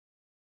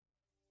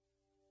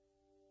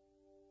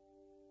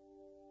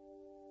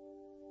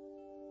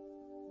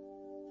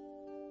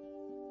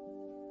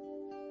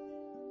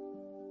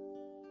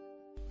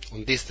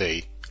On this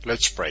day,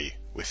 let's pray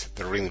with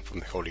the reading from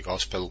the Holy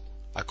Gospel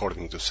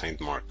according to Saint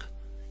Mark,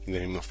 in the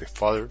name of the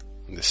Father,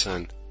 and the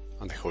Son,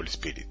 and the Holy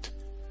Spirit.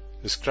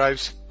 The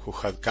scribes who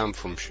had come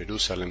from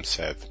Jerusalem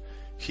said,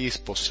 "He is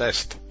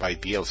possessed by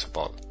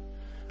Beelzebul,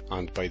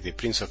 and by the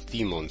prince of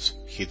demons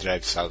he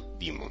drives out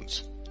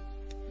demons."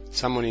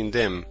 Summoning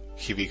them,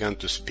 he began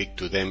to speak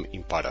to them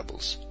in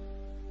parables.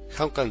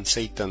 "How can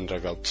Satan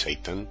drive out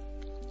Satan?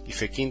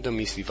 If a kingdom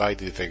is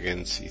divided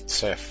against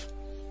itself,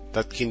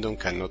 that kingdom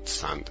cannot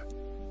stand.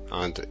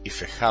 And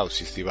if a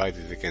house is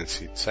divided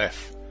against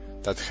itself,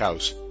 that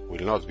house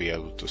will not be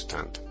able to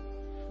stand.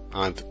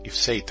 And if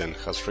Satan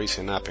has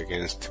risen up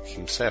against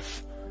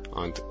himself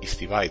and is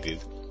divided,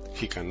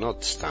 he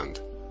cannot stand.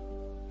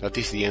 That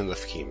is the end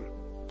of him.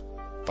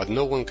 But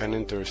no one can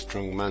enter a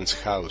strong man's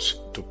house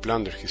to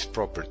plunder his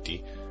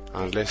property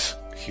unless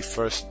he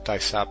first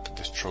ties up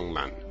the strong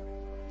man.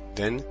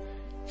 Then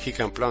he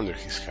can plunder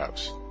his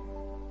house.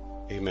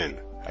 Amen,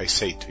 I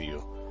say to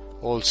you,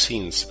 all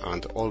sins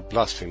and all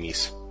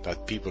blasphemies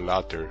that people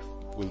utter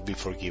will be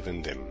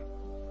forgiven them.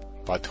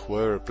 But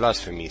whoever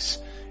blasphemes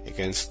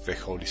against the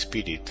Holy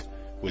Spirit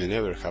will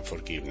never have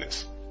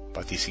forgiveness,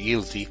 but is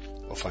guilty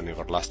of an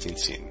everlasting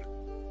sin."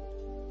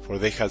 For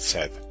they had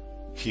said,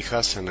 "He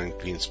has an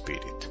unclean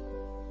spirit."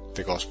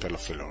 The Gospel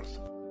of the Lord.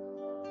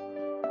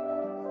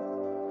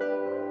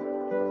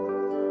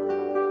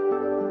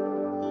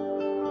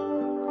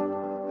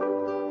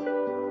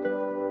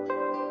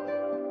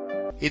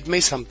 It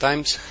may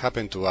sometimes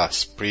happen to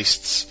us,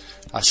 priests,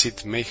 as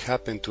it may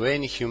happen to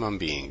any human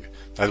being,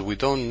 that we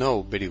don't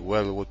know very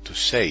well what to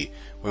say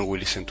when we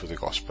listen to the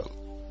Gospel.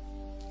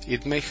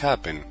 It may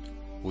happen,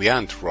 we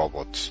aren't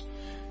robots.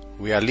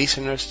 We are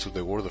listeners to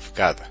the Word of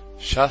God,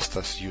 just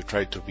as you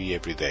try to be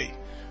every day,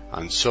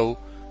 and so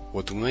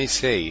what we may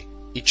say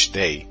each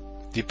day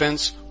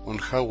depends on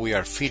how we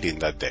are feeling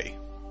that day.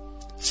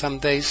 Some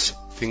days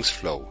things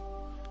flow,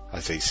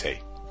 as they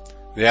say.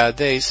 There are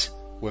days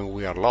when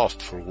we are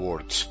lost for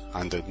words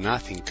and that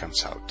nothing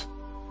comes out.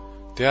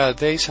 There are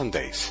days and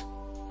days.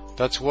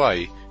 That's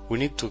why we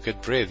need to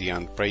get ready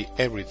and pray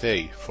every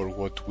day for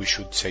what we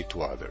should say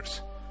to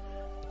others.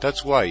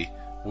 That's why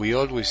we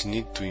always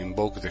need to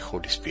invoke the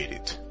Holy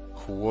Spirit,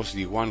 who was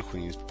the one who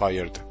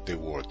inspired the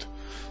Word,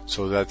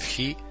 so that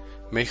He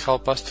may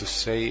help us to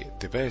say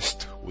the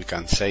best we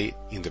can say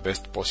in the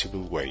best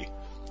possible way,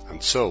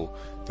 and so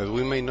that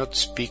we may not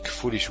speak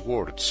foolish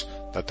words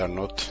that are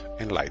not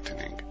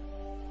enlightening.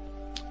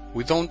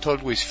 We don't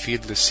always feel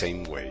the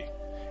same way,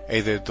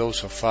 either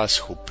those of us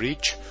who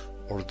preach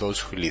or those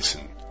who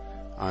listen,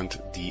 and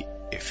the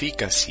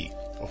efficacy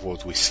of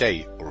what we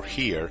say or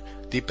hear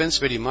depends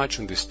very much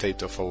on the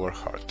state of our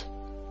heart.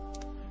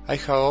 I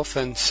have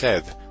often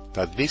said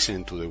that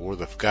listening to the Word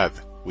of God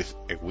with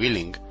a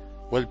willing,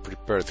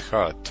 well-prepared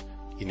heart,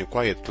 in a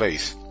quiet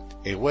place,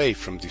 away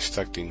from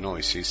distracting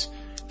noises,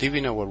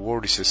 leaving our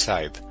worries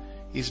aside,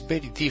 is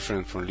very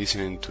different from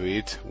listening to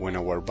it when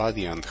our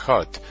body and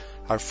heart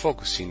are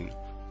focusing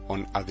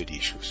on other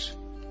issues.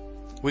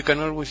 We can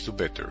always do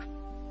better.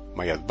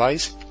 My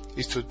advice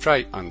is to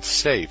try and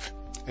save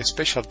a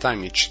special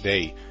time each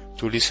day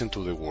to listen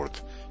to the Word,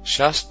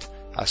 just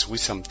as we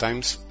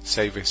sometimes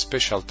save a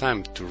special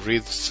time to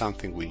read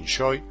something we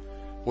enjoy,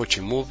 watch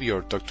a movie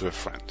or talk to a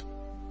friend.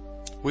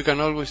 We can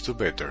always do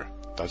better,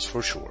 that's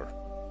for sure.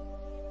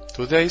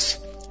 Today's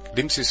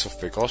glimpses of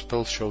the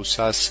Gospel shows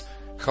us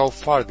how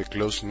far the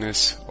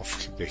closeness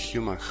of the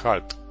human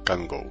heart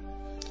can go,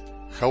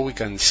 how we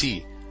can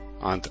see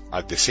and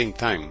at the same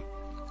time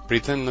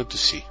pretend not to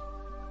see,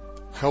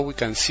 how we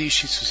can see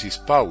Jesus'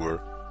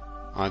 power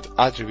and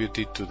attribute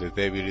it to the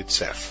devil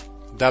itself,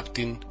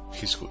 doubting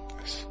his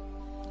goodness.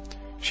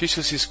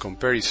 Jesus'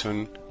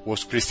 comparison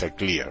was crystal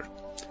clear.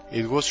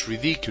 It was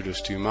ridiculous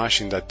to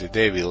imagine that the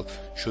devil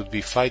should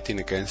be fighting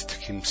against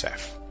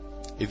himself.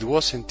 It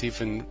wasn't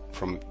even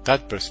from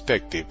that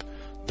perspective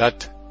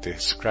that the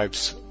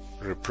scribes'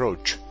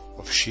 reproach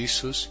of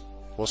Jesus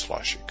was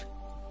logic.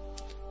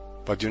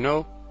 But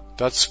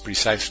that's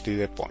precisely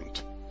the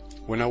point.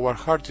 When our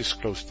heart is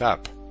closed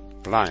up,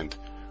 blind,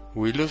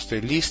 we lose the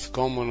least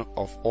common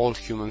of all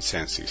human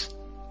senses,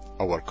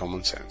 our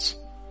common sense.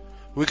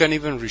 We can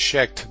even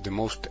reject the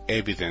most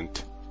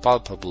evident,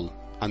 palpable,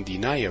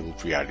 undeniable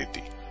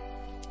reality.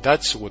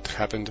 That's what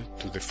happened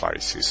to the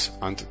Pharisees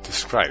and the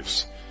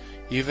scribes,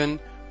 even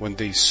when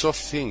they saw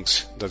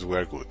things that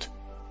were good.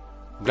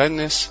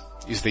 Blindness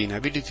is the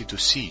inability to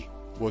see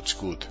what's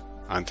good,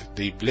 and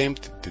they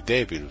blamed the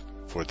devil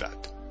for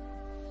that.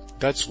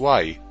 That's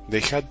why they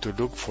had to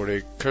look for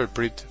a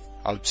culprit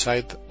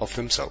outside of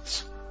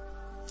themselves.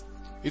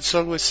 It's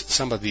always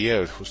somebody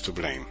else who's to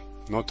blame,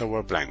 not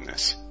our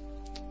blindness.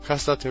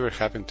 Has that ever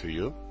happened to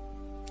you?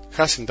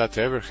 Hasn't that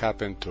ever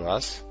happened to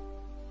us?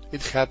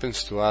 It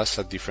happens to us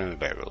at different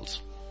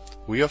levels.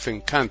 We often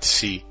can't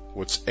see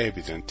what's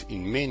evident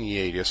in many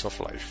areas of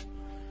life.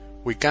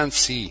 We can't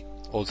see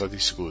all that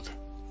is good,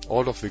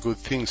 all of the good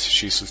things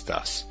Jesus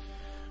does.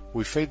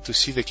 We fail to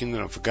see the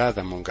kingdom of God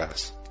among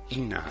us,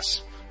 in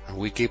us, and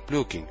we keep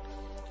looking,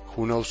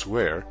 who knows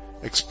where,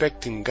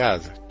 expecting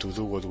God to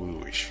do what we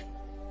wish.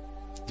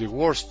 The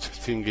worst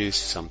thing is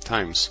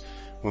sometimes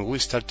when we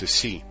start to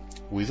see,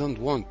 we don't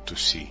want to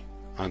see,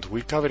 and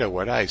we cover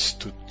our eyes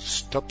to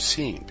stop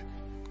seeing.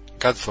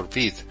 God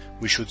forbid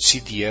we should see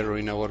the error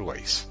in our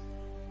ways.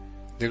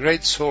 The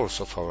great source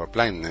of our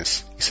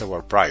blindness is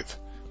our pride,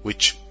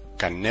 which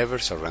can never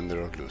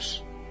surrender or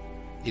lose.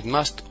 It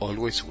must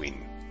always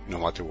win, no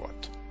matter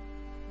what.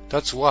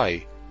 That's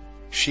why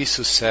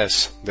Jesus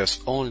says there's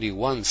only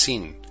one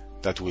sin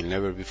that will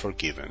never be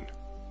forgiven,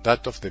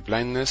 that of the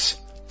blindness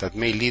that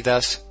may lead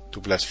us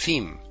to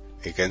blaspheme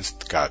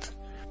against God,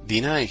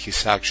 denying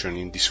His action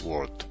in this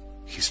world,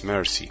 His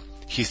mercy,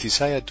 His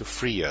desire to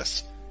free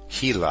us,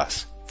 heal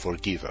us,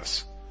 forgive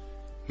us.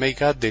 May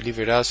God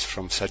deliver us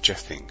from such a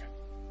thing,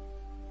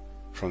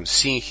 from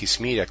seeing His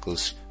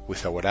miracles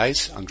with our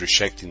eyes and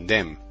rejecting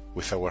them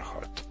with our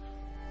heart.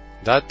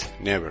 That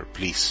never,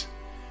 please.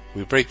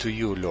 We pray to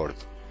you, Lord,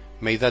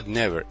 may that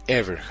never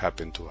ever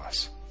happen to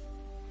us.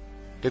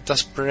 Let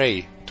us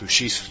pray to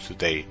Jesus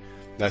today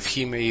that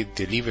He may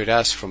deliver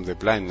us from the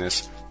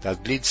blindness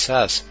that leads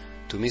us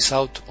to miss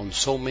out on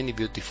so many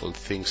beautiful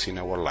things in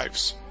our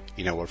lives,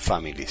 in our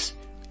families,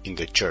 in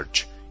the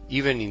church,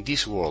 even in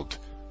this world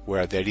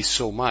where there is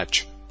so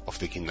much of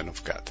the kingdom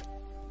of God.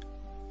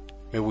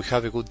 May we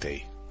have a good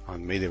day,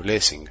 and may the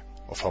blessing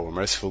of our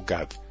merciful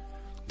God,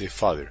 the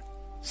Father,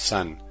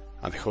 Son,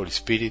 and the Holy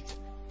Spirit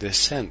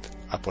descend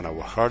upon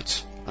our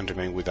hearts and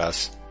remain with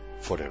us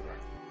forever.